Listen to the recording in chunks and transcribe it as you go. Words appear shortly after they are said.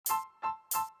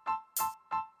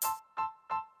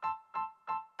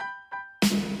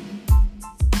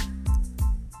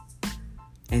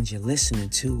and you're listening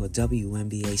to a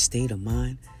WNBA State of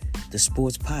Mind, the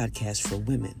sports podcast for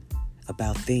women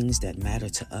about things that matter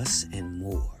to us and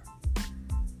more.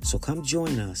 So come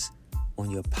join us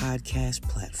on your podcast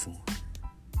platform.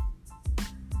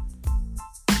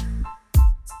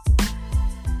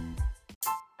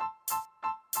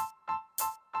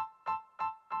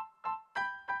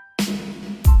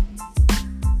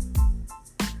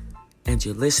 And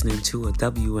you're listening to a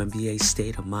WNBA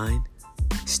State of Mind.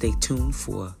 Stay tuned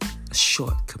for a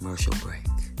short commercial break.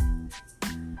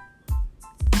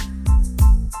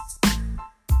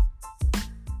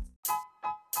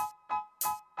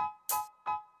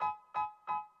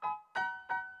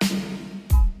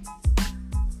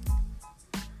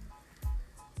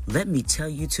 Let me tell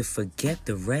you to forget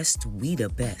the rest, we the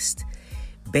best.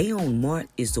 Bayonne Mart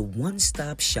is the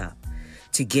one-stop shop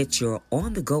to get your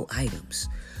on-the-go items.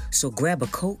 So grab a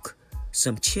Coke,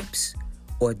 some chips,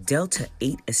 or Delta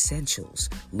 8 Essentials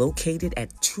located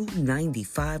at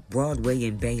 295 Broadway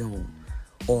in Bayonne,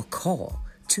 or call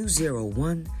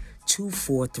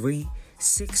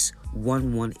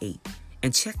 201-243-6118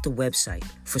 and check the website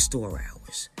for store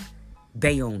hours.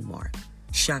 Bayonne Mart.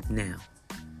 Shop now.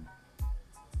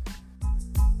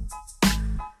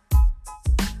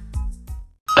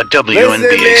 A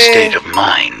WNBA State of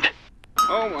Mind.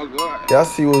 Oh my God. Y'all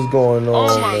see what's going on,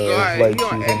 Oh my man. God. It's like You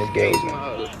she's on in the building.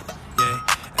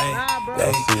 Nah, bro.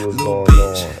 Y'all see what's going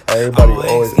on. Everybody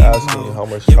always asking me how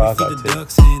much traffic I take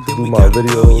to do my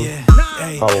videos,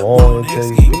 how long it takes.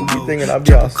 You be thinking I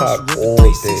be outside all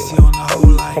day.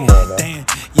 Like, come on now.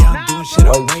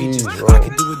 White cheese, bro. I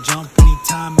do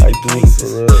it for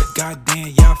real.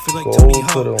 Go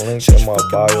to the link in my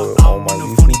bio on my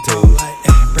YouTube page.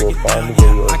 Go find the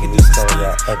video and just tell me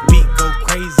y'all everything.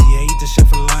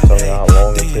 Tell me how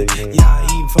long it takes me,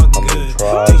 how many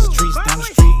tries.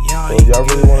 So if y'all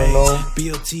really want to know,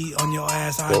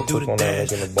 go click on that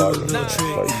link in the bio.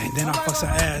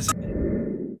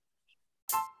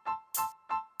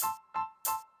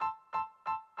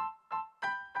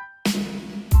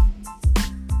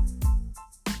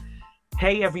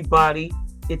 Hey everybody,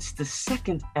 it's the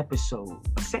second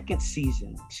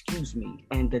season,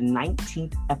 and the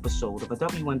 19th episode of a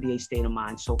WNBA State of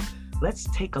Mind. So let's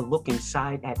take a look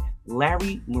inside at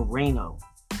Larry Moreno,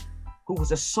 who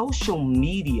was a social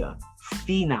media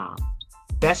phenom,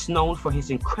 best known for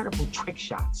his incredible trick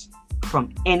shots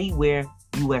from anywhere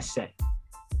USA.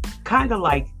 Kind of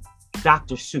like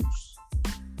Dr. Seuss.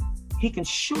 He can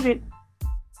shoot it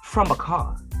from a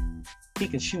car. He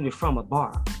can shoot it from a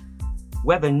bar.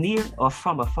 Whether near or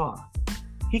from afar.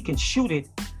 He can shoot it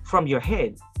from your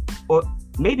head, or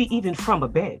maybe even from a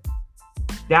bed,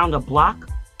 down the block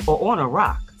or on a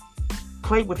rock.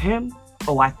 Play with him?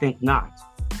 Oh, I think not.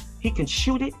 He can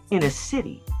shoot it in a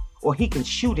city, or he can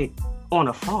shoot it on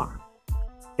a farm.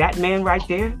 That man right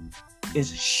there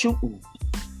is shooting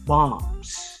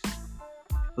bombs.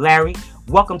 Larry,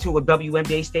 welcome to a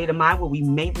WNBA State of Mind, where we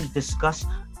mainly discuss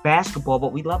basketball,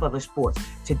 but we love other sports.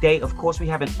 Today, of course, we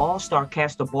have an all-star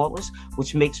cast of ballers,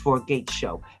 which makes for a great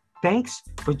show. Thanks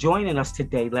for joining us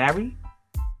today, Larry.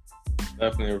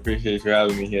 Definitely appreciate you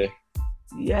having me here.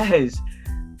 Yes.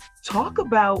 Talk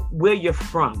about where you're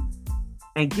from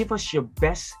and give us your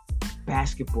best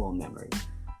basketball memory.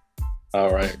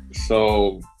 All right.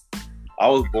 So I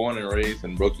was born and raised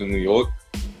in Brooklyn, New York.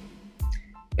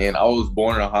 And I was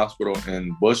born in a hospital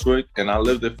in Bushwick, and I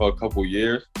lived there for a couple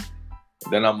years.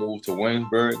 Then I moved to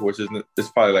Williamsburg, which it's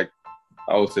probably like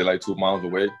 2 miles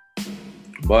away.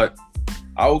 But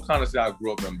I would kind of say I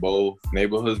grew up in both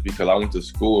neighborhoods because I went to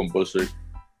school in Bushwick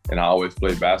and I always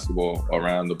played basketball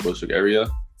around the Bushwick area.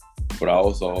 But I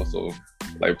also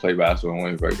like play basketball in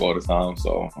Williamsburg all the time.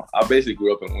 So I basically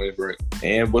grew up in Williamsburg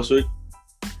and Bushwick.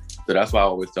 So that's why I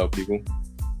always tell people.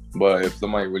 But if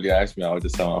somebody really asks me, I would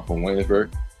just tell them I'm from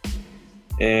Williamsburg.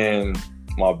 And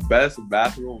my best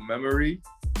basketball memory,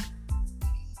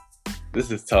 this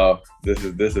is tough. This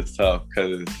is tough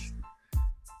because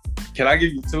can I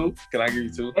give you two?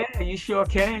 Yeah, you sure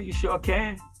can.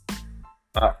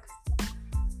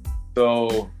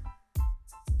 So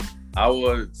I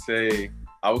would say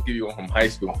I would give you one from high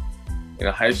school. In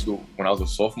high school, when I was a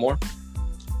sophomore,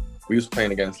 we was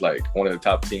playing against like one of the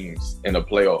top teams in the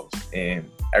playoffs, and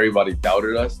everybody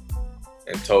doubted us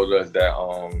and told us that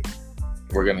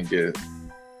we're gonna get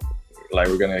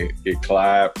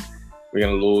clapped. We're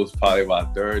gonna lose probably by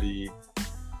 30,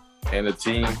 and the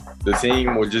team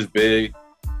was just big,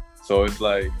 so it's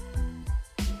like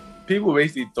people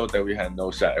basically thought that we had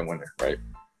no shot at winning, right?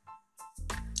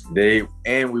 We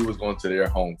was going to their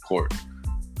home court,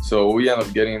 so we end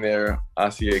up getting there. I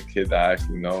see a kid that I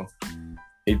actually know.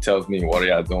 He tells me, "What are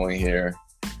y'all doing here?"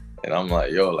 And I'm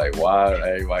like, yo, like, why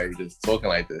everybody just talking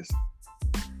like this?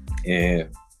 And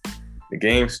the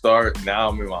game start. Now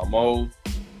I'm in my mode.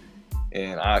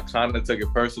 And I kind of took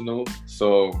it personal.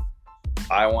 So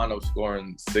I wound up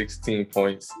scoring 16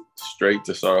 points straight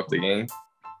to start off the game.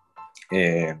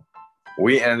 And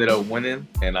we ended up winning,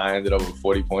 and I ended up with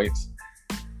 40 points.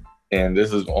 And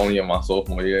this is only in my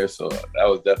sophomore year, so that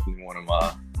was definitely one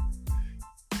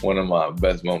of my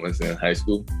best moments in high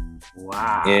school.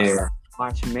 Wow. And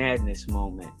March Madness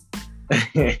moment.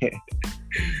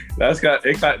 that's in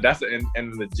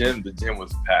the gym. The gym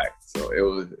was packed, so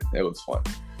it was fun.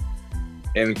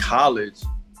 In college,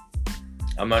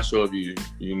 I'm not sure if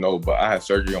you know, but I had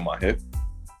surgery on my hip.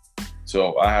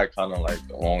 So I had kind of like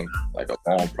a long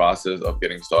process of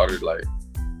getting started. Like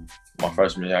my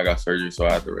freshman year, I got surgery, so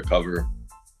I had to recover.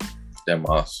 Then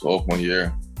my sophomore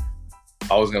year,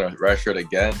 I was gonna redshirt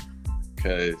again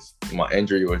because my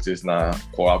injury was just not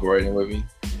cooperating with me,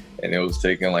 and it was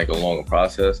taking like a longer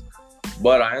process.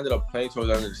 But I ended up playing towards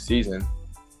the end of the season,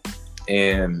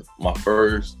 and my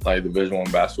first like Division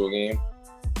I basketball game,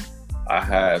 I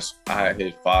had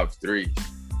hit 5 threes.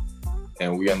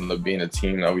 And we ended up being a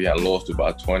team that we had lost to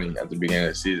about 20 at the beginning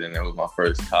of the season. It was my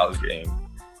first college game,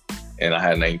 and I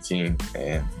had 19.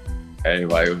 And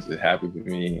everybody was just happy with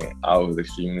me, and I was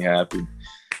extremely happy.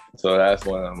 So that's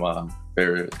one of my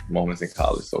favorite moments in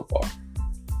college so far.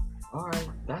 All right,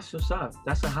 that's what's up.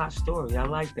 That's a hot story. I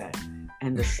like that.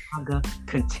 And the saga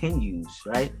continues,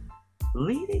 right?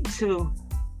 Leading to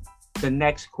the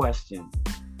next question.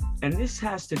 And this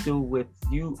has to do with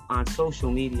you on social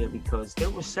media, because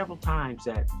there were several times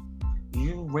that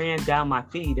you ran down my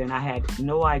feed and I had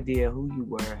no idea who you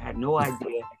were, had no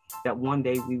idea that one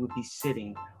day we would be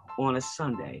sitting on a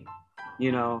Sunday,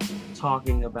 you know,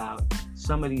 talking about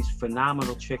some of these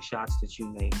phenomenal trick shots that you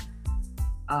made.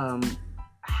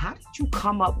 How did you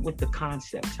come up with the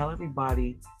concept? Tell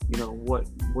everybody, you know,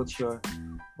 what's your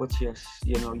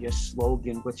you know, your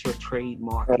slogan, what's your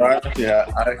trademark?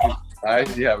 Yeah, I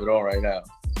actually have it on right now.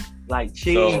 Like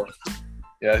cheese. So,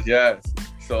 yes.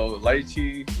 So light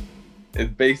cheese,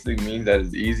 it basically means that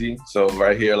it's easy. So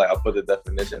right here, like I put the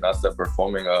definition. I said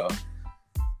performing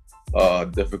a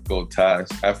difficult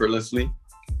task effortlessly,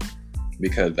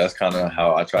 because that's kind of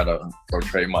how I try to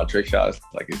portray my trick shots.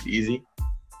 Like it's easy,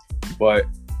 but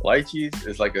light cheese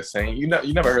is like a saying. You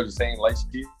never heard the saying light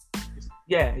cheese?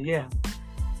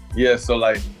 Yeah. So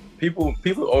like people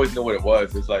always know what it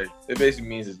was. It's like it basically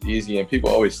means it's easy, and people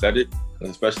always said it,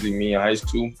 especially me in high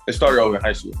school. It started over in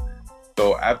high school.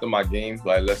 So after my games,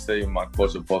 like let's say my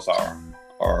coach would post our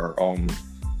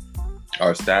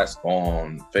stats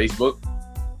on Facebook,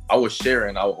 I would share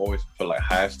and I would always put like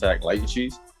hashtag light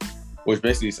cheese, which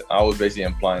basically I was basically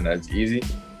implying that it's easy.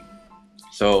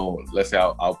 So let's say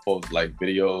I'll post like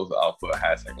videos, I'll put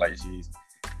hashtag light cheese,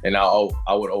 and I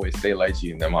would always say light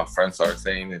cheese, and then my friends started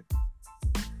saying it,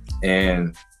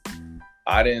 and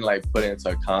I didn't like put it into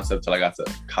a concept till I got to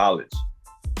college.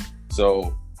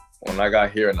 So when I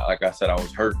got here, and like I said, I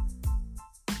was hurt.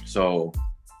 So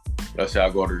let's say I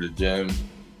go to the gym,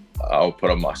 I'll put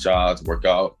up my shots, work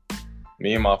out.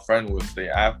 Me and my friend would stay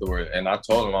afterward, and I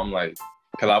told him, I'm like,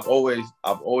 because I've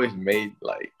always made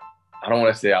like, I don't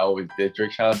want to say I always did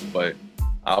trick shots, but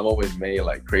I've always made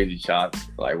like crazy shots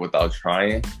like without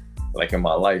trying, like in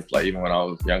my life, like even when I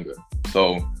was younger.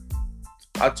 So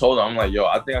I told him, I'm like, yo,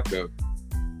 I think I could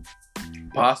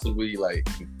possibly like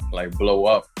blow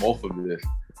up off of this.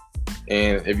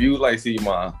 And if you like see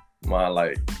my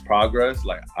like progress,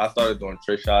 like I started doing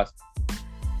trick shots,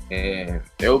 and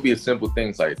it would be a simple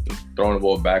things like throwing the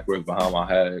ball backwards behind my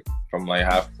head from like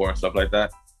half court and stuff like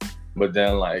that. But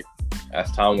then like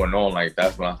as time went on, like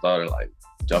that's when I started like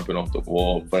jumping off the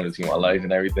wall, putting it between my legs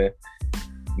and everything.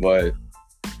 But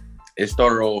it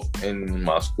started off in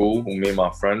my school with me and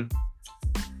my friend.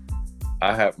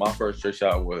 I had my first trick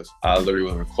shot was I literally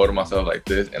was recording myself like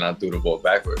this, and I threw the ball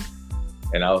backwards,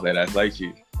 and I was like, that's light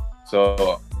cheese.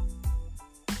 So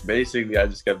basically I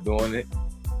just kept doing it.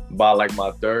 By like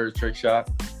my third trick shot,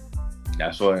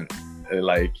 that's when it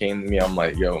like came to me. I'm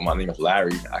like, yo, my name is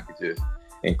Larry. I could just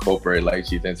incorporate light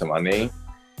cheese into my name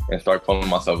and start calling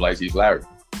myself Light Cheese Larry.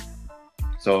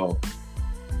 So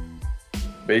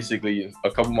basically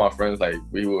a couple of my friends, like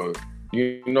we were,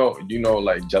 you know,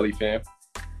 like Jelly Fam,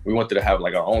 we wanted to have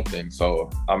like our own thing. So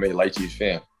I made Light Cheese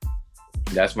Fam.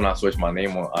 That's when I switched my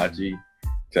name on IG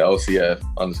to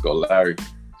LCF_Larry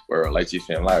for Light Cheese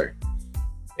Fam Larry.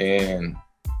 And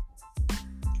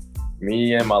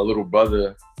me and my little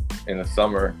brother in the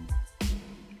summer,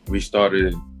 we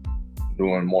started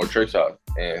doing more trick shots.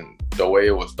 And the way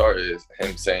it would start is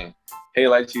him saying, hey,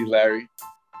 Light Cheese Larry,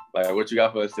 like, what you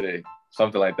got for us today?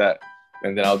 Something like that.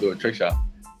 and then I'll do a trick shot.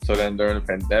 So then during the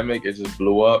pandemic, it just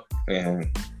blew up, and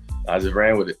I just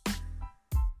ran with it.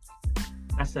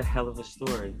 That's a hell of a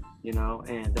story, you know,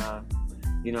 and,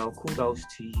 you know, kudos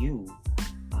to you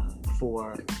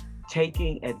for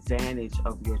taking advantage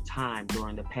of your time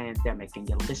during the pandemic, and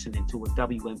you're listening to a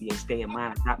WNBA State of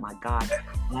Mind. I got my guy,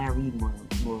 Larry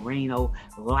Moreno,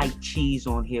 light cheese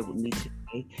on here with me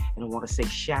today. And I want to say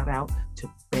shout out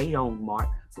to Bayonne Mart,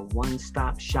 the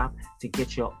one-stop shop to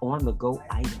get your on-the-go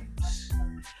items.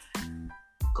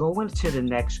 Going to the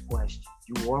next question.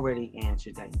 You already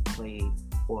answered that you played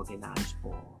organized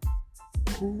ball.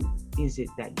 Who is it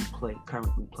that you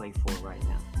currently play for right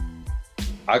now?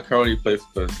 I currently play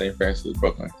for St. Francis,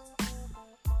 Brooklyn.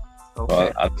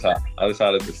 Okay. So I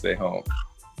decided to stay home.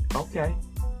 Okay.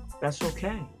 That's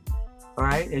okay. All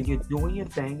right. And you're doing your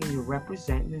thing, and you're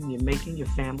representing, and you're making your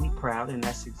family proud. And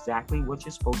that's exactly what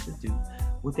you're supposed to do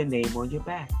with the name on your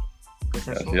back. Because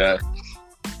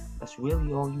that's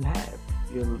really all you have.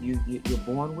 You're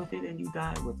born with it and you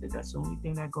die with it. That's the only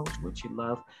thing that goes with you,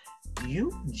 love.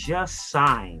 You just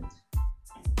signed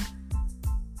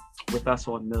with us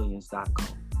on millions.com.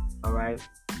 All right.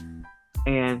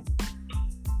 And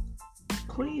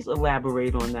please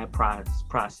elaborate on that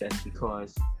process,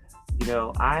 because, you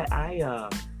know, I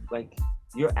like,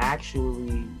 you're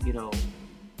actually, you know,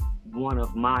 one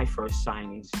of my first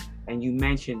signings, and you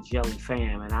mentioned Jelly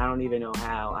Fam, and I don't even know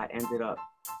how I ended up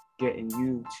getting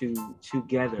you two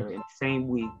together in the same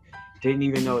week. Didn't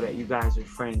even know that you guys are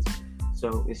friends.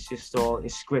 So it's just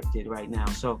it's scripted right now.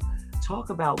 So talk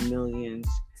about Millions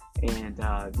and,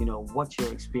 you know, what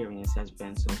your experience has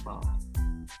been so far.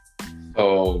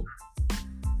 So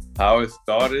how it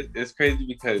started, it's crazy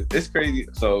because it's crazy.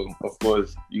 So of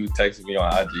course you texted me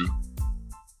on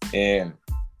IG, and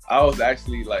I was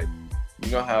actually like, you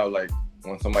know how like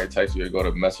when somebody texts you, you go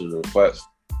to message request,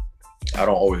 I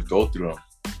don't always go through them.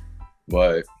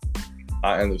 But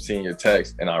I ended up seeing your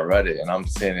text, and I read it, and I'm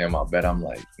sitting in my bed. I'm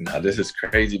like, nah, this is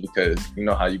crazy, because you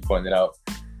know how you pointed out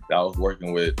that I was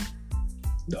working with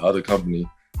the other company,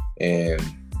 and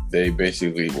they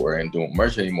basically weren't doing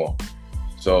merch anymore.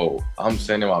 So I'm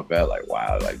sitting in my bed like,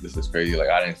 wow, like this is crazy. Like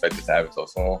I didn't expect this to happen so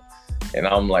soon. And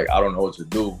I'm like, I don't know what to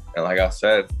do. And like I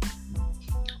said,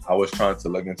 I was trying to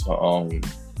look into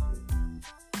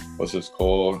what's this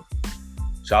called?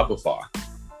 Shopify.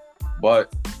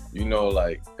 But you know,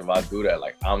 like if I do that,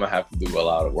 like I'm gonna have to do a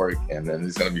lot of work, and then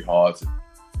it's gonna be hard to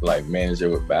like manage it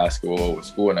with basketball, with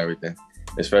school and everything.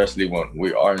 Especially when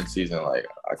we are in season, like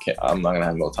I'm not gonna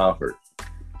have no time for it.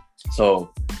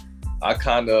 So I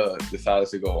kind of decided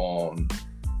to go on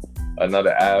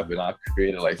another app, and I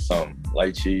created like some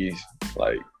light cheese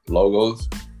like logos,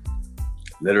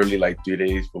 literally like 3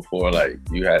 days before like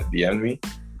you had DM'd me.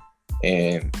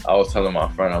 And I was telling my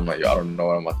friend, I'm like, yo, I don't know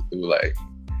what I'm about to do. Like,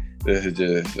 this is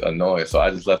just annoying. So I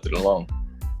just left it alone.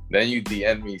 Then you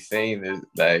DM'd me saying this,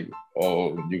 like,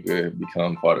 oh, you could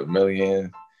become part of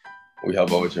Millions. We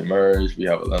help out with your merge. We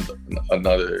have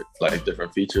another like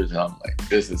different features. And I'm like,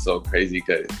 this is so crazy,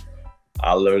 because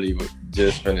I literally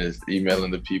just finished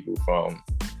emailing the people from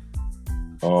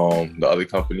the other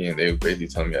company, and they were basically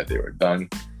telling me that they were done.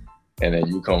 And then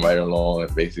you come right along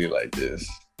and basically like just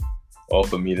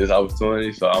offer me this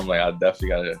opportunity. So I'm like, I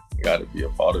definitely gotta be a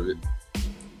part of it.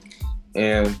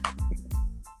 And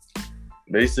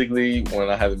basically, when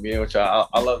I had the meeting with y'all,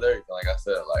 I loved everything. Like I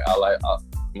said, like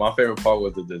my favorite part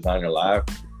was the designer live.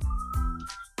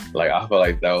 Like I felt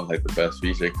like that was like the best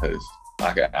feature, because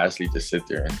I could actually just sit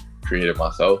there and create it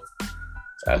myself,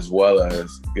 as well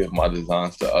as give my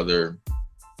designs to other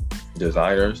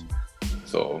designers.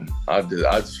 So I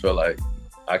just feel like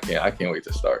I can't wait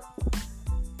to start.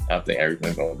 I think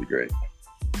everything's gonna be great.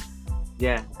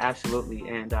 Yeah, absolutely.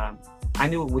 And I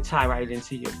knew it would tie right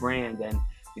into your brand. And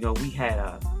you know, we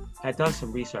had done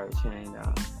some research, and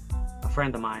a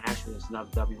friend of mine, actually is another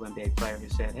WNBA player, who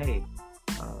said, hey,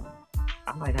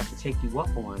 I might have to take you up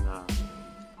on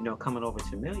you know, coming over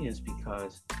to Millions,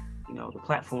 because you know, the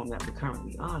platform that we're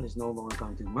currently on is no longer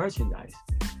going to do merchandise.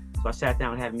 So I sat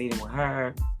down and had a meeting with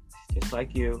her, just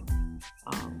like you.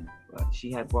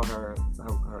 She had brought her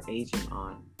agent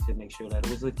on to make sure that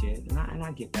it was legit, and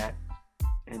I get that.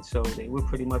 And so they were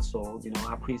pretty much sold. You know,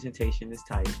 our presentation is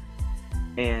tight,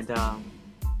 and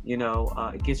you know,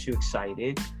 it gets you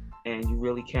excited, and you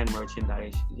really can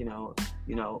merchandise. You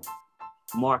know,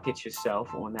 market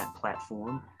yourself on that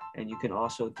platform, and you can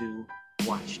also do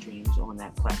watch streams on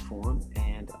that platform.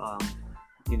 And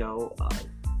you know,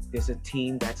 there's a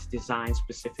team that's designed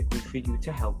specifically for you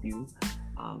to help you,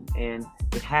 and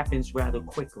it happens rather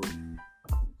quickly.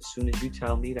 As soon as you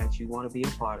tell me that you want to be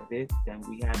a part of it, then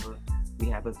we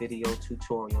have a video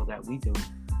tutorial that we do,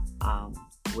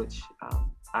 which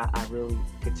I really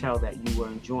could tell that you were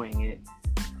enjoying it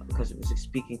because it was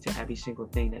speaking to every single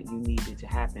thing that you needed to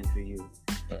happen for you.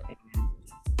 And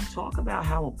talk about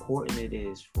how important it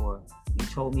is you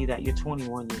told me that you're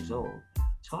 21 years old.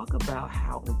 Talk about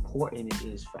how important it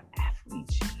is for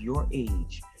athletes your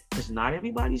age, because not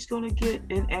everybody's going to get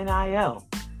an NIL.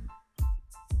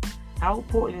 How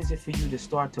important is it for you to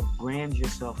start to brand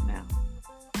yourself now?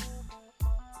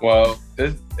 Well,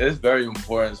 it's very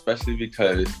important, especially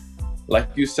because, like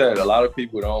you said, a lot of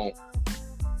people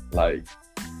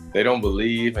they don't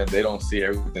believe and they don't see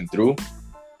everything through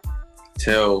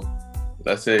till,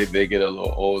 let's say, they get a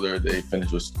little older, they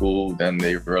finish with school, then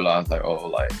they realize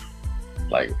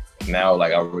now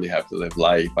I really have to live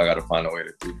life. I got to find a way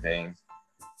to do things.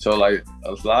 So a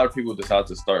lot of people decide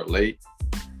to start late.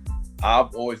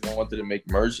 I've always wanted to make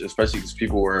merch, especially because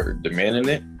people were demanding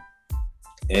it.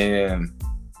 And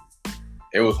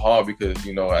it was hard because,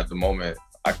 at the moment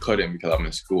I couldn't because I'm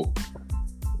in school.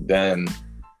 Then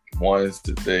once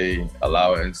they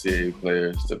allow NCAA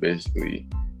players to basically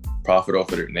profit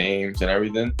off of their names and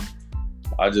everything,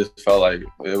 I just felt like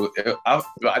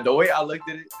the way I looked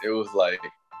at it, it was like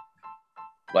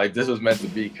this was meant to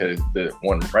be, because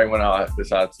right when I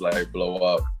decided to blow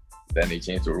up, then they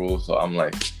changed the rules. So I'm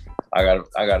like, I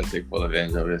gotta take full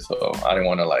advantage of it. So I didn't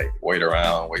want to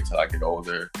wait till I get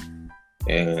older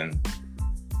and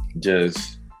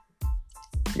just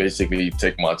basically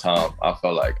take my time. I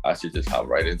felt like I should just hop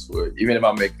right into it. Even if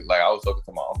I was talking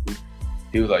to my uncle,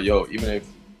 he was like, yo, even if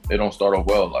it don't start off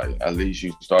well, at least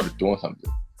you started doing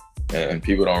something. And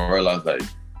people don't realize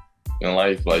in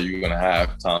life, you're gonna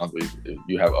have times where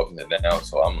you have ups and downs.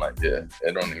 So I'm like, yeah,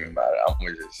 it don't even matter. I'm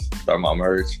gonna just start my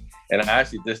merch. And I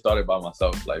actually just started by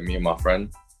myself, me and my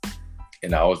friend.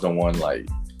 And I was the one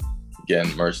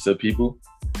getting merch to people.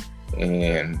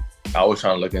 And I was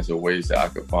trying to look into ways that I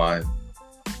could find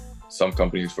some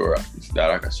companies that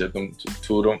I could ship them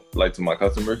to them, to my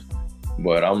customers.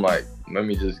 But I'm like, let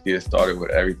me just get started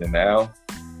with everything now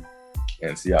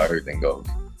and see how everything goes.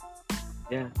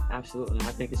 Yeah, absolutely.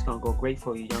 I think it's going to go great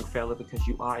for you, young fella, because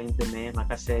you are in demand.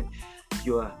 Like I said,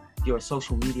 you're a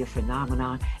social media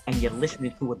phenomenon, and you're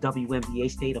listening to a WNBA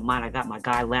State of Mind. I got my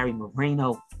guy, Larry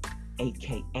Moreno,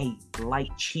 a.k.a.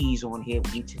 Light Cheese, on here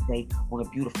with you today on a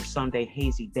beautiful Sunday,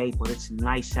 hazy day, but it's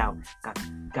nice out.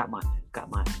 Got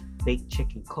my baked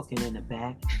chicken cooking in the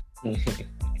bag.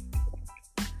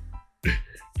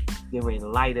 Get ready to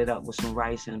light it up with some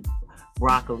rice and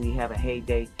broccoli, have a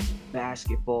heyday,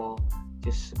 basketball,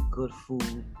 just some good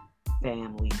food,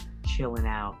 family, chilling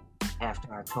out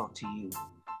after I talk to you.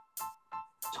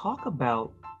 Talk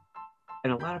about,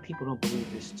 and a lot of people don't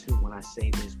believe this too when I say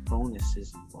there's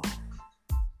bonuses involved.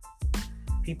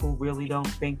 People really don't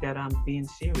think that I'm being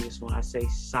serious when I say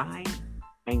sign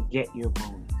and get your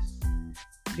bonus.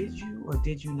 Did you or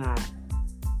did you not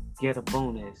get a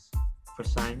bonus for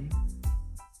signing?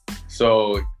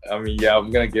 So, I'm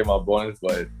going to get my bonus,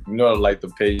 but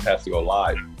the page has to go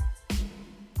live.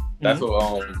 That's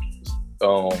what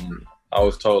I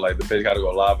was told, the page got to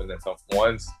go live, and then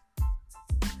once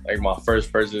my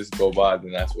first purchase go by,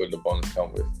 then that's where the bonus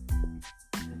come with.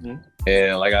 Mm-hmm.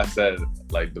 And like I said,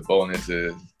 the bonus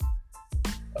is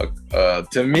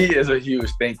to me is a huge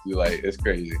thank you. It's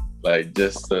crazy.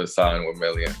 Just to sign with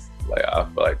millions. I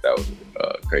feel like that was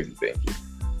a crazy thank you.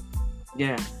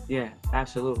 Yeah,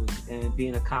 absolutely. And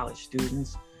being a college student,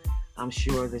 I'm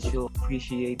sure that you'll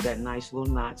appreciate that nice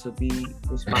little nod. So be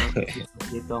responsible.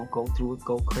 Don't go through it,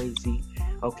 go crazy.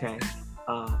 Okay.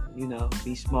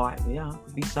 Be smart.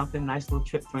 Be something nice little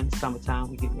trip for in the summertime.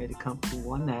 We get ready to come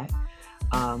through on that.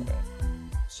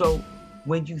 So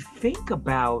when you think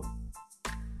about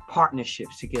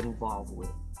partnerships to get involved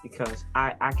with, because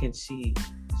I can see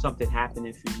something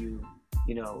happening for you,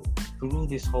 through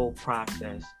this whole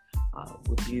process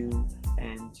with you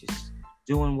and just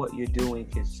doing what you're doing,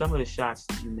 because some of the shots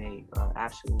that you made are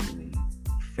absolutely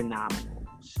phenomenal.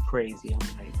 It's crazy. I'm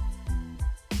like,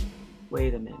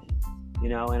 wait a minute.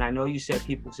 And I know you said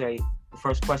people say, the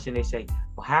first question they say,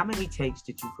 well, how many takes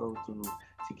did you go through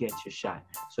to get your shot?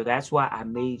 So that's why I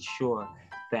made sure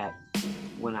that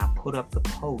when I put up the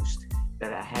post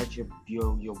that I had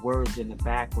your words in the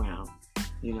background,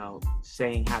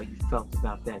 saying how you felt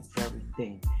about that very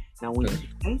thing. Now, when you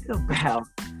think about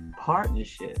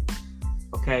partnerships,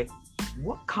 okay,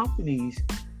 what companies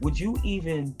would you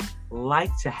even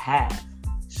like to have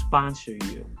sponsor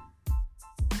you?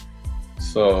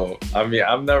 So,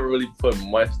 I've never really put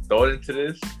much thought into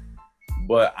this,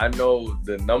 but I know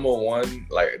the number one,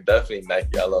 definitely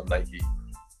Nike. I love Nike.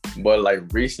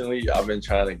 But recently, I've been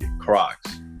trying to get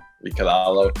Crocs because I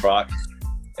love Crocs.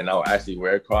 and I'll actually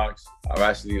wear Crocs. I've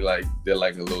actually like did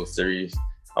like a little series.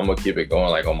 I'm gonna keep it going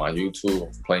like on my YouTube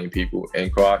of playing people in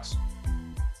Crocs.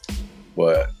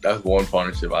 But that's one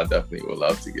partnership I definitely would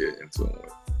love to get into it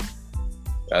with.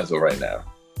 As of right now.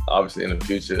 Obviously in the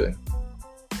future,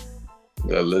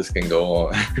 the list can go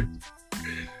on.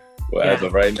 But as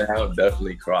of right now,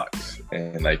 definitely Crocs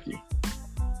and Nike.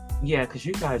 Yeah, because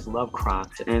you guys love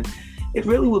Crocs, and it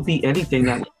really would be anything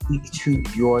that would speak to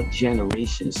your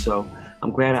generation. So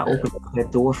I'm glad I opened up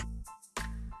that door. I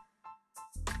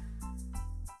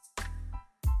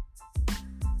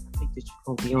think that you're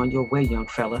going to be on your way, young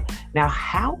fella. Now,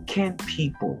 how can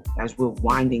people, as we're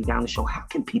winding down the show, how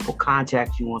can people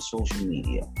contact you on social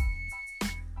media?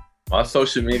 My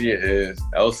social media is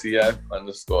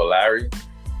LCF_Larry.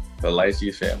 The Light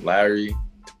Cheese Fam Larry.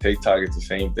 TikTok is the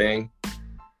same thing.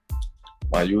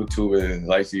 My YouTube is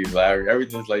Light Cheese Larry.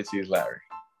 Everything's Light Cheese Larry.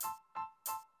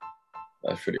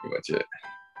 That's pretty much it.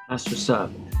 That's what's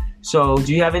up. So,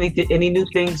 do you have any new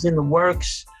things in the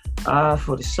works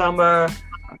for the summer?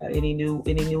 Any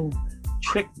new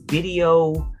trick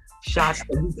video shots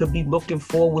that we could be looking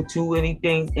forward to?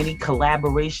 Anything? Any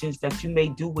collaborations that you may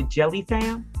do with Jelly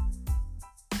Fam?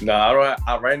 No,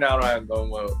 right now I don't have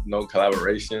no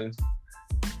collaborations.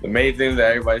 The main thing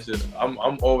that everybody should.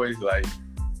 I'm always like,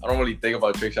 I don't really think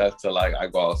about trick shots till like I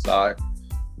go outside,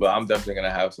 but I'm definitely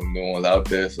gonna have some new ones out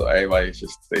there, so everybody should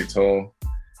stay tuned.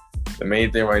 The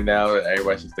main thing right now that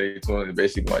everybody should stay tuned is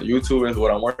basically my YouTube is what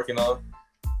I'm working on,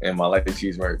 and my Light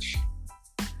Cheese merch.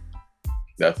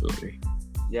 Definitely.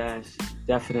 Yes,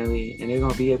 definitely, and they're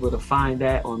gonna be able to find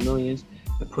that on Millions,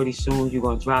 and pretty soon you're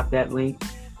gonna drop that link.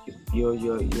 Your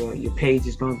page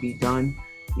is gonna be done,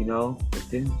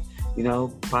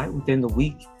 probably within the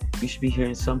week. You should be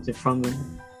hearing something from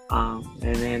them.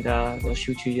 And then they'll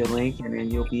shoot you your link, and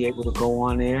then you'll be able to go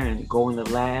on there and go in the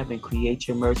lab and create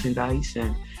your merchandise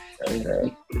and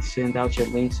send out your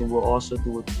links, and we'll also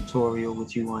do a tutorial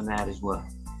with you on that as well.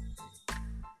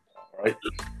 All right.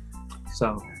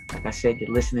 So, like I said,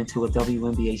 you're listening to a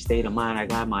WNBA State of Mind. I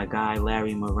got my guy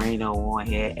Larry Moreno on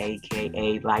here,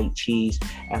 aka Light Cheese.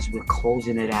 As we're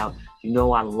closing it out, you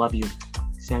know I love you.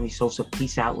 Sammy Sosa,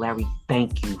 peace out. Larry,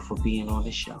 thank you for being on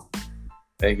the show.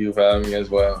 Thank you for having me as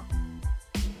well.